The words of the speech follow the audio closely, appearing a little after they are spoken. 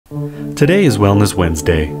Today is Wellness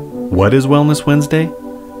Wednesday. What is Wellness Wednesday?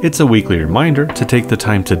 It's a weekly reminder to take the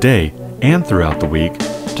time today and throughout the week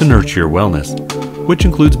to nurture your wellness, which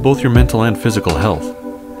includes both your mental and physical health.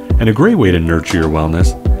 And a great way to nurture your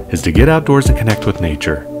wellness is to get outdoors and connect with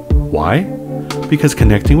nature. Why? Because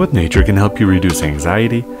connecting with nature can help you reduce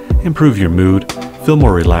anxiety, improve your mood, feel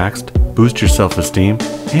more relaxed, boost your self-esteem,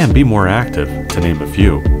 and be more active, to name a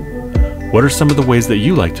few. What are some of the ways that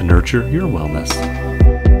you like to nurture your wellness?